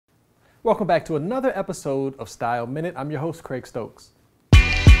Welcome back to another episode of Style Minute. I'm your host, Craig Stokes.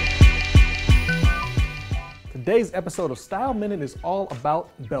 Today's episode of Style Minute is all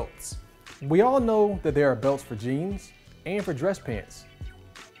about belts. We all know that there are belts for jeans and for dress pants.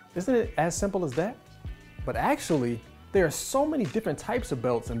 Isn't it as simple as that? But actually, there are so many different types of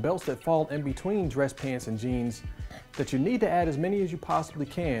belts and belts that fall in between dress pants and jeans that you need to add as many as you possibly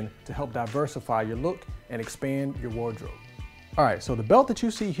can to help diversify your look and expand your wardrobe. All right, so the belt that you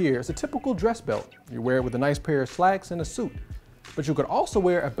see here is a typical dress belt. You wear it with a nice pair of slacks and a suit, but you could also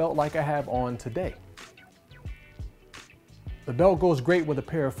wear a belt like I have on today. The belt goes great with a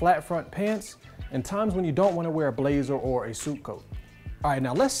pair of flat front pants and times when you don't want to wear a blazer or a suit coat. All right,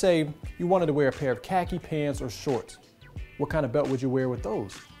 now let's say you wanted to wear a pair of khaki pants or shorts. What kind of belt would you wear with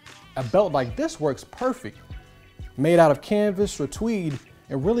those? A belt like this works perfect. Made out of canvas or tweed,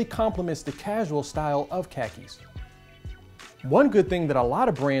 it really complements the casual style of khakis. One good thing that a lot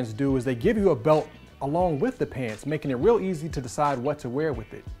of brands do is they give you a belt along with the pants, making it real easy to decide what to wear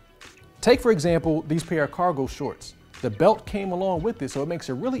with it. Take, for example, these pair of cargo shorts. The belt came along with it, so it makes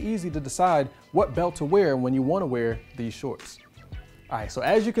it really easy to decide what belt to wear when you want to wear these shorts. All right, so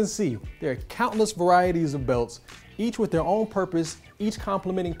as you can see, there are countless varieties of belts, each with their own purpose, each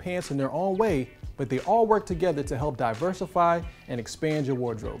complementing pants in their own way, but they all work together to help diversify and expand your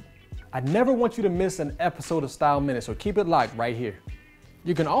wardrobe. I never want you to miss an episode of Style Minute, so keep it locked right here.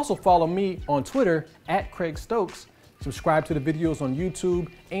 You can also follow me on Twitter at Craig Stokes, subscribe to the videos on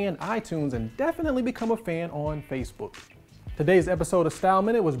YouTube and iTunes, and definitely become a fan on Facebook. Today's episode of Style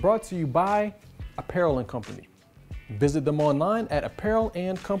Minute was brought to you by Apparel & Company. Visit them online at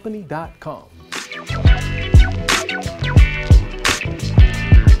apparelandcompany.com.